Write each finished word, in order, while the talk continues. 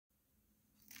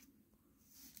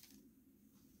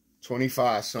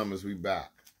25 summers we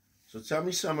back. So tell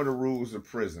me some of the rules of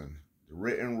prison. The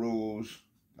written rules,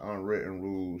 the unwritten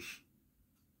rules,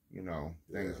 you know,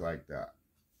 things like that.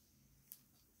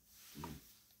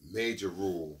 Major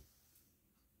rule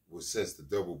was, since the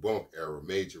double bunk era,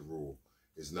 major rule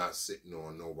is not sitting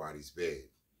on nobody's bed.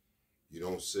 You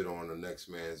don't sit on the next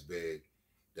man's bed.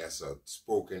 That's a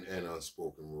spoken and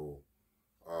unspoken rule.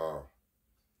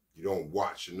 You don't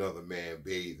watch another man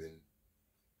bathing.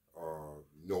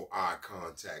 No eye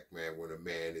contact, man. When a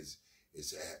man is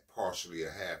partially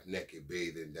a half naked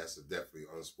bathing, that's a definitely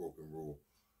unspoken rule.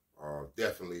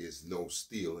 Definitely is no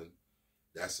stealing.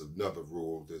 That's another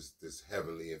rule that's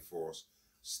heavily enforced.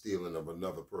 Stealing of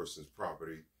another person's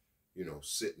property, you know,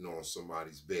 sitting on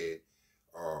somebody's bed.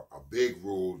 A big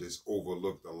rule that's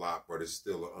overlooked a lot, but it's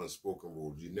still an unspoken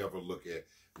rule. You never look at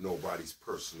nobody's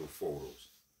personal photos.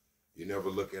 You never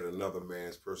look at another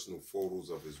man's personal photos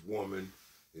of his woman,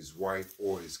 his wife,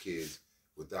 or his kids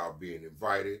without being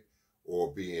invited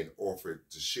or being offered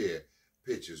to share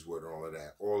pictures with all of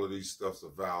that. All of these stuffs are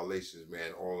violations,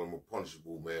 man. All of them are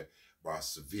punishable, man, by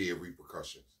severe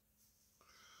repercussions.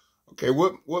 Okay,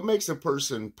 what makes a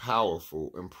person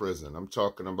powerful in prison? I'm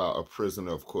talking about a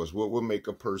prisoner, of course. What would make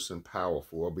a person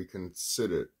powerful or be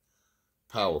considered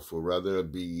powerful? Whether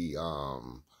it be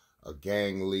a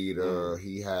gang leader,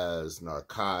 he has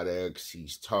narcotics,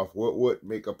 he's tough. What would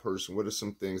make a person? What are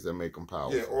some things that make him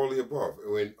powerful? Yeah, all the above.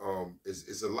 When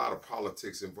it's a lot of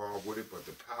politics involved with it, but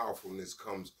the powerfulness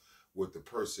comes with the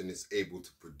person that's able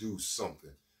to produce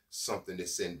something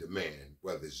that's in demand,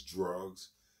 whether it's drugs,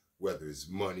 whether it's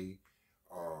money.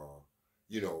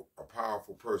 You know, a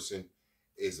powerful person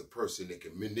is a person that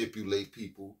can manipulate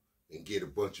people and get a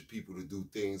bunch of people to do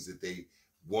things that they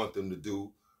want them to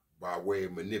do by way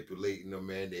of manipulating them,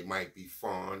 man. They might be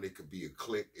fond. It could be a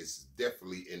clique. It's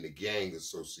definitely in the gang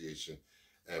association.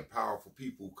 And powerful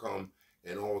people come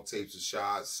in all types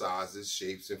of sizes,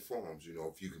 shapes, and forms. You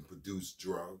know, if you can produce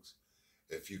drugs,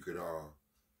 if you could,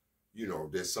 you know,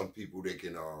 there's some people that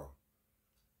can,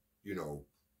 you know,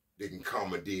 they can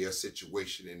commandeer a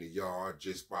situation in the yard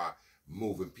just by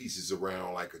moving pieces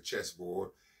around like a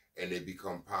chessboard, and they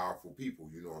become powerful people,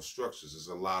 you know, structures. There's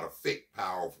a lot of fake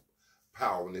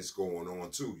powerfulness going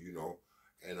on too, you know,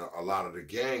 and a lot of the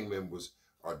gang members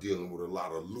are dealing with a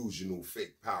lot of illusional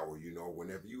fake power, you know.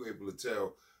 Whenever you're able to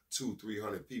tell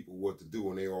 200-300 people what to do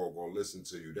and they all gonna listen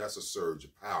to you, that's a surge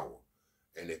of power.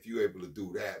 And if you're able to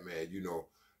do that, man, you know,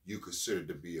 you consider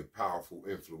to be a powerful,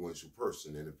 influential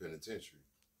person in the penitentiary.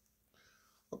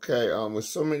 Okay, with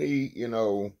so many, you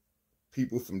know,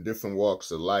 people from different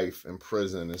walks of life in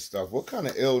prison and stuff, what kind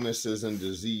of illnesses and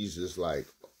diseases like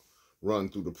run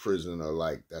through the prison, or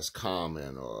like that's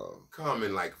common? Or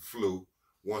common like flu.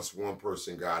 Once one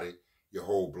person got it, your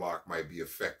whole block might be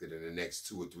affected in the next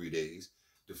 2 or 3 days.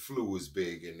 The flu is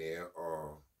big in there.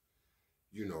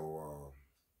 You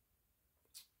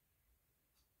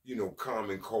know,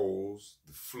 common colds,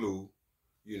 the flu.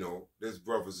 You know, there's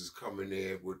brothers that's coming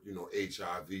there with, you know,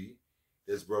 HIV.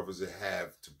 There's brothers that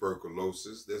have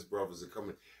tuberculosis. There's brothers that come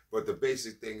in. But the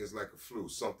basic thing is like a flu,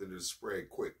 something that spread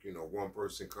quick. You know, one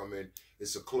person come in,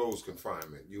 it's a closed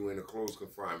confinement. You in a closed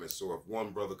confinement. So if one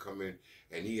brother come in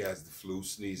and he has the flu,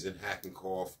 sneezing, hacking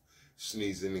cough,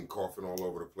 sneezing and coughing all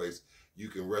over the place, you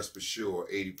can rest assured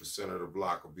 80% of the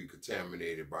block will be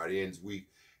contaminated. By the end of the week,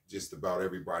 just about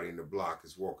everybody in the block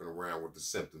is walking around with the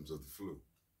symptoms of the flu.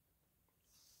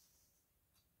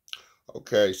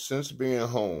 Okay, since being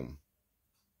home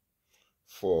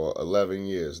for 11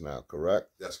 years now, correct?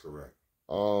 That's correct.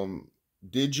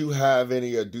 Did you have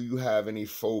any, or do you have any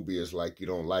phobias, like you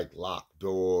don't like locked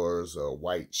doors or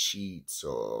white sheets,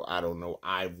 or I don't know,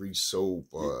 ivory soap?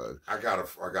 Or I got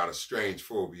a strange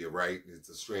phobia, right? It's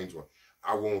a strange one.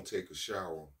 I won't take a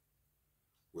shower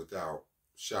without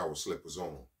shower slippers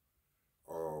on.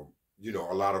 You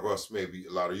know, a lot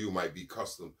of you might be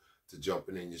accustomed to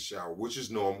jumping in your shower, which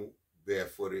is normal,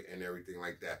 barefooted and everything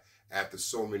like that. After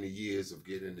so many years of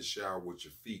getting in the shower with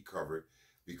your feet covered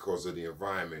because of the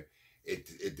environment,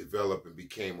 it developed and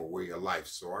became a way of life.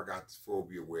 So I got this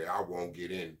phobia where I won't get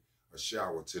in a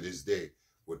shower to this day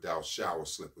without shower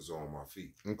slippers on my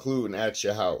feet. Including at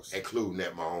your house? Including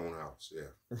at my own house,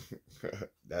 yeah.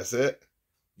 That's it?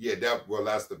 Yeah,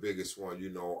 that's the biggest one, you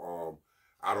know.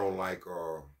 I don't like,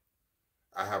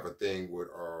 I have a thing with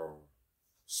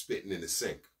spitting in the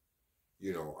sink.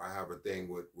 You know, I have a thing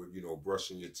with you know,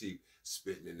 brushing your teeth,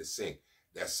 spitting in the sink.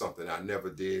 That's something I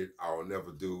never did. I'll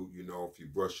never do. You know, if you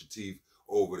brush your teeth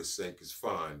over the sink, it's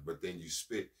fine. But then you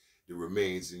spit the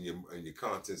remains in your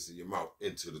contents in your mouth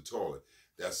into the toilet.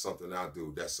 That's something I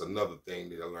do. That's another thing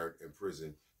that I learned in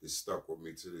prison It's stuck with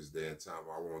me to this day and time.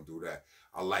 I won't do that.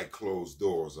 I like closed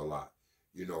doors a lot.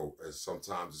 You know, and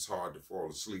sometimes it's hard to fall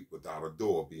asleep without a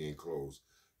door being closed.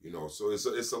 You know, so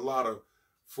it's a lot of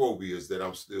phobias that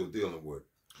I'm still dealing with.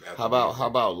 How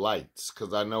about lights?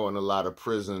 Because I know in a lot of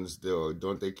prisons,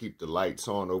 don't they keep the lights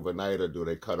on overnight, or do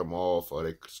they cut them off, or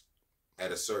they?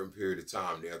 At a certain period of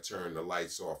time, they'll turn the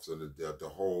lights off, so the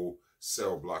whole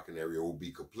cell blocking area will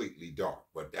be completely dark.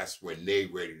 But that's when they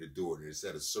ready to do it, and it's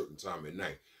at a certain time at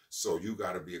night. So you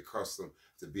got to be accustomed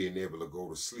to being able to go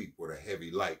to sleep with a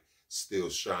heavy light still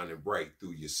shining bright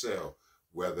through your cell,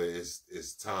 whether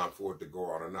it's time for it to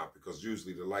go out or not. Because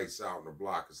usually the lights out in the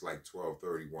block is like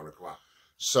 12:30, 1 o'clock.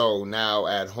 So now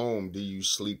at home, do you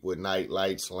sleep with night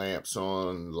lights, lamps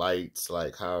on, lights?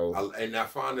 Like how? And I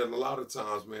find that a lot of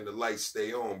times, man, the lights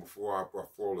stay on before I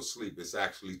fall asleep. It's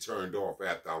actually turned off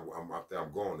after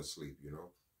I'm going to sleep. You know.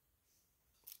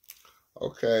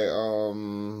 Okay.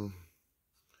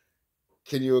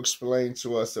 Can you explain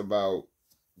to us about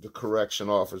the correction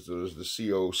officers, the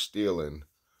CO stealing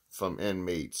from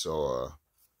inmates, or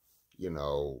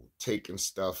taking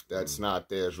stuff that's not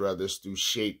theirs, whether it's through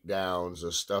shakedowns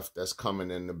or stuff that's coming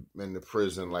in the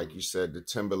prison, like you said, the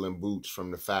Timberland boots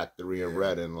from the factory in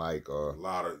Reading, like a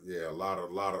lot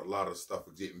of stuff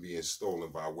is being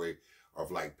stolen by way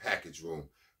of like package room,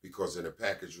 because in the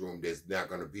package room there's not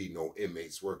going to be no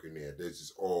inmates working there. There's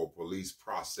just all police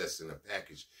processing a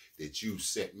package that you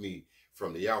sent me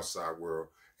from the outside world,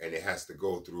 and it has to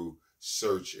go through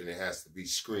search, and it has to be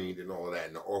screened and all of that,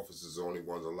 and the officers are the only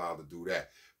ones allowed to do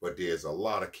that. But there's a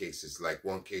lot of cases, like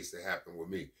one case that happened with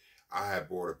me. I had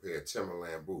bought a pair of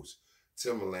Timberland boots.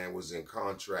 Timberland was in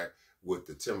contract with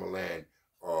the Timberland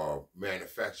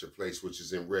manufacture place, which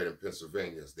is in Reading,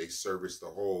 Pennsylvania. They service the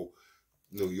whole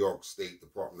New York State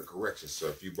Department of Corrections. So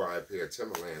if you buy a pair of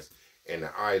Timberlands and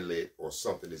the eyelid or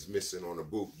something is missing on the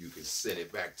boot, you can send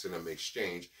it back to them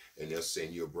exchange, and they'll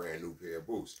send you a brand new pair of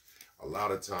boots. A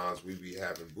lot of times we be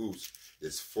having boots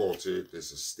that's faltered,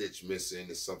 there's a stitch missing,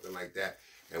 there's something like that,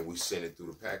 and we send it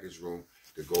through the package room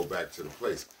to go back to the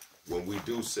place. When we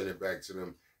do send it back to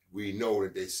them, we know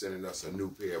that they're sending us a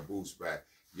new pair of boots back,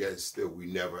 yet still we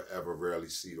never ever rarely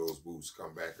see those boots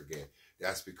come back again.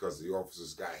 That's because the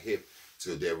officers got hip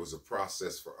to there was a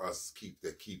process for us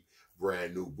to keep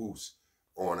brand new boots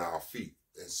on our feet.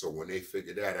 And so when they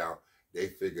figured that out, they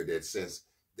figured that since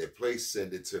their place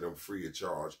send it to them free of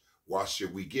charge, why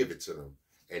should we give it to them?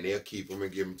 And they'll keep them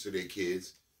and give them to their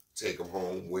kids, take them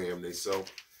home, wear them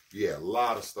themselves. Yeah, a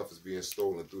lot of stuff is being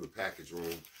stolen through the package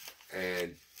room,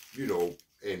 and you know,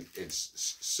 and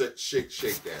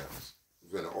shakedowns.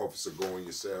 When an officer go in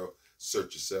your cell,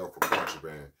 search your cell for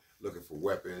contraband, looking for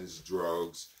weapons,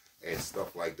 drugs, and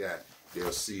stuff like that.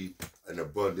 They'll see an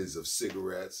abundance of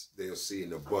cigarettes. They'll see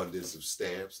an abundance of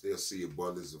stamps. They'll see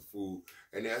abundance of food,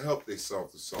 and they'll help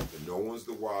themselves to something. No one's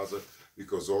the wiser,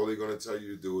 because all they're going to tell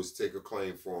you to do is take a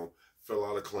claim form, fill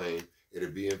out a claim. It'll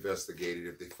be investigated.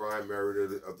 If they find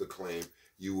merit of the claim,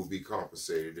 you will be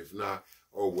compensated. If not,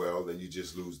 oh well, then you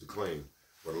just lose the claim.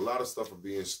 But a lot of stuff are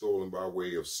being stolen by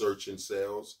way of searching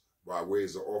cells, by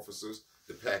ways of officers,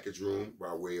 the package room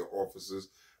by way of officers,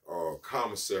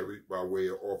 commissary by way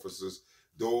of officers.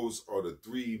 Those are the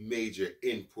three major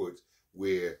inputs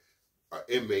where an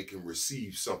inmate can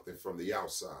receive something from the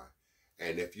outside.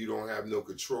 And if you don't have no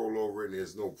control over it, and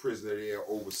there's no prisoner there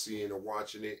overseeing or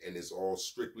watching it, and it's all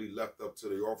strictly left up to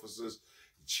the officers,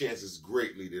 chances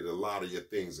greatly that a lot of your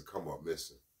things will come up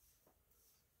missing.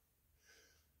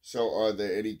 So are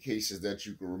there any cases that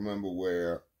you can remember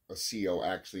where a CO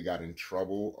actually got in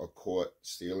trouble or caught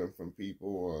stealing from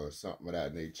people or something of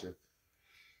that nature?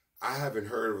 I haven't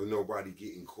heard of nobody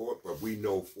getting caught, but we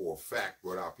know for a fact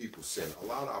what our people send. A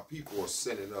lot of our people are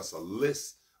sending us a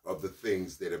list of the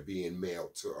things that are being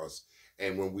mailed to us.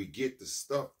 And when we get the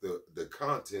stuff, the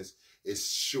contents,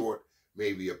 it's short,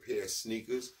 maybe a pair of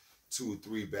sneakers, 2 or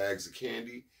 3 bags of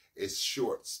candy. It's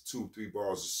shorts, 2 or 3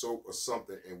 bars of soap or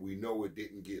something, and we know it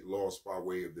didn't get lost by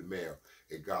way of the mail.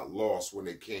 It got lost when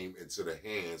it came into the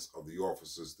hands of the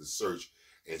officers to search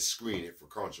and screen it for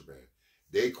contraband.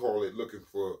 They call it looking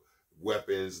for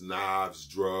weapons, knives,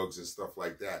 drugs, and stuff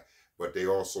like that, but they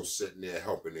also sitting there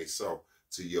helping themselves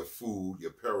to your food,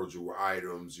 your perishable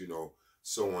items, you know,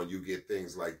 so on. You get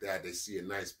things like that. They see a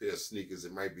nice pair of sneakers,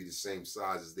 it might be the same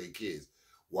size as their kids.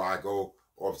 Why go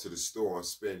off to the store and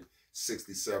spend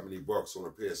 60, 70 bucks on a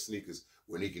pair of sneakers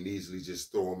when he can easily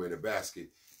just throw them in a basket,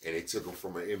 and they took them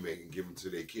from an inmate and give them to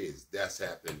their kids? That's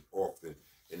happening often,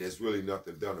 and there's really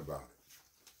nothing done about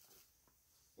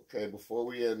it. Okay, before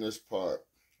we end this part,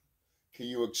 can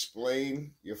you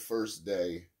explain your first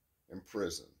day in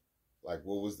prison? Like,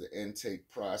 what was the intake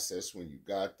process when you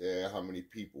got there? How many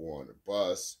people were on the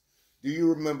bus? Do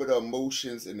you remember the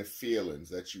emotions and the feelings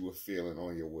that you were feeling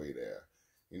on your way there?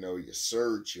 You know, your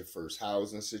search, your first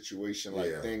housing situation,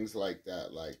 like Yeah. things like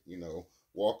that. Like,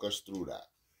 walk us through that.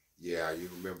 Yeah, you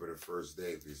remember the first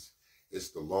day because it's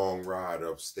the long ride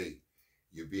upstate.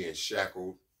 You're being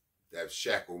shackled. That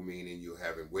shackle meaning you're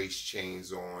having waist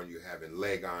chains on, you're having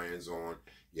leg irons on,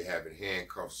 you're having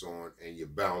handcuffs on, and you're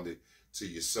bounded to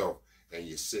yourself, and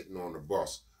you're sitting on the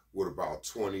bus with about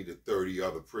 20 to 30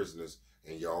 other prisoners,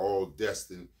 and you're all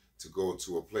destined to go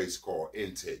to a place called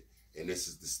intake. And this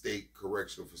is the State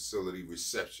Correctional Facility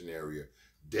reception area.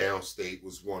 Downstate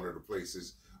was one of the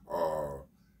places.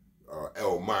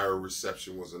 Elmira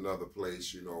reception was another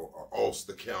place.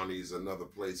 Ulster County is another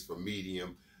place for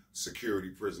medium security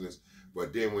prisoners.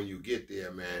 But then when you get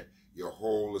there, man, your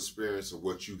whole experience of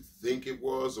what you think it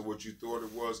was or what you thought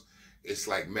it was, it's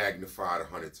like magnified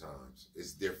 100 times.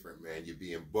 It's different, man. You're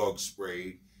being bug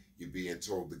sprayed. You're being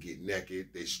told to get naked.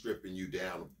 They're stripping you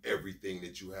down of everything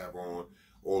that you have on.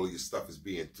 All of your stuff is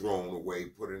being thrown away,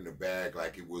 put in a bag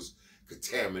like it was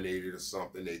contaminated or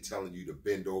something. They're telling you to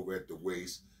bend over at the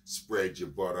waist, spread your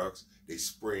buttocks. They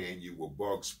spraying you with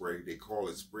bug spray. They call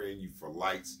it spraying you for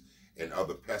lights and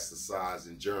other pesticides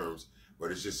and germs,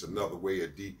 but it's just another way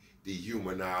of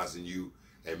dehumanizing you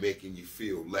and making you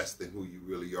feel less than who you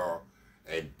really are.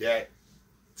 And that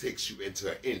takes you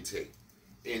into an intake.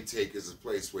 Intake is a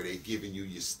place where they're giving you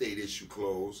your state issue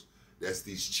clothes. That's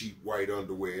these cheap white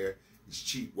underwear, these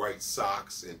cheap white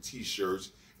socks and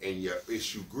t-shirts, and your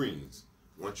issue greens.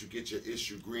 Once you get your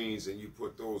issue greens and you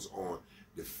put those on,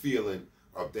 the feeling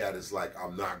of that is like,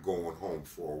 I'm not going home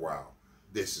for a while.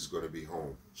 This is going to be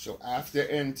home. So after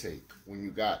intake, when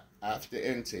you got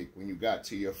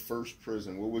to your first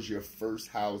prison, what was your first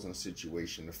housing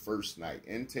situation the first night?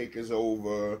 Intake is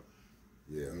over.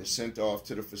 Yeah. You're sent off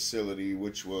to the facility,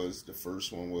 which was, the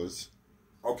first one was?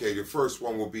 Okay, the first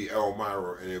one will be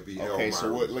Elmira, and it'll be Elmira. Okay,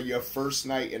 so what, like your first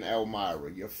night in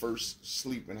Elmira, your first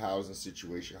sleeping housing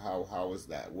situation, how was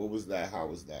that? What was that? How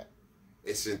was that?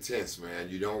 It's intense, man.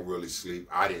 You don't really sleep.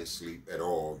 I didn't sleep at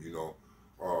all,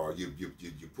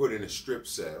 You put in a strip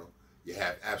cell. You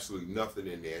have absolutely nothing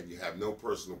in there. You have no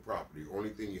personal property. The only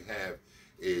thing you have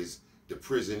is the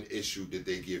prison issue that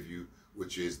they give you,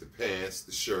 which is the pants,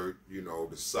 the shirt,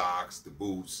 the socks, the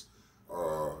boots,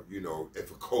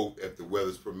 if a coat, if the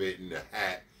weather's permitting, the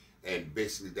hat, and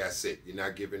basically that's it. You're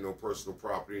not giving no personal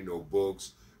property, no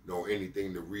books, no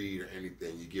anything to read or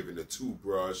anything. You're giving a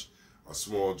toothbrush, a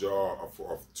small jar, a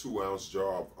 2-ounce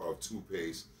jar of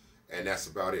toothpaste, and that's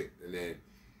about it. And then,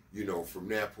 from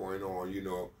that point on,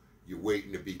 you're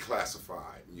waiting to be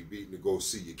classified, and you're waiting to go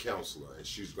see your counselor, and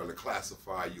she's going to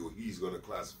classify you, or he's going to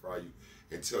classify you,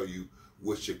 and tell you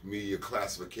what your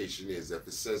classification is. If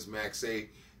it says Max A,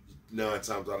 9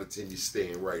 times out of 10, you're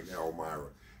staying right now, Elmira.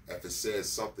 If it says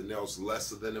something else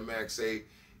lesser than a Max A,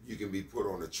 you can be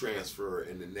put on a transfer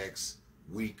in the next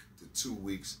week to 2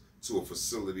 weeks to a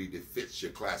facility that fits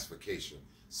your classification,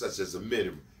 such as a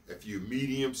minimum. If you're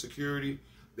medium security,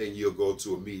 then you'll go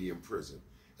to a medium prison.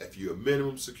 If you're a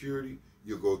minimum security,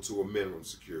 you'll go to a minimum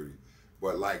security.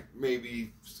 But like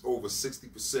maybe over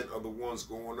 60% of the ones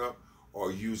going up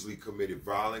are usually committed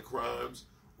violent crimes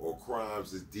or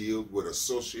crimes that deal with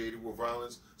associated with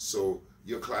violence. So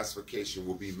your classification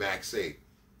will be Max A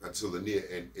until the near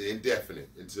and indefinite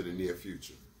into the near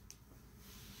future.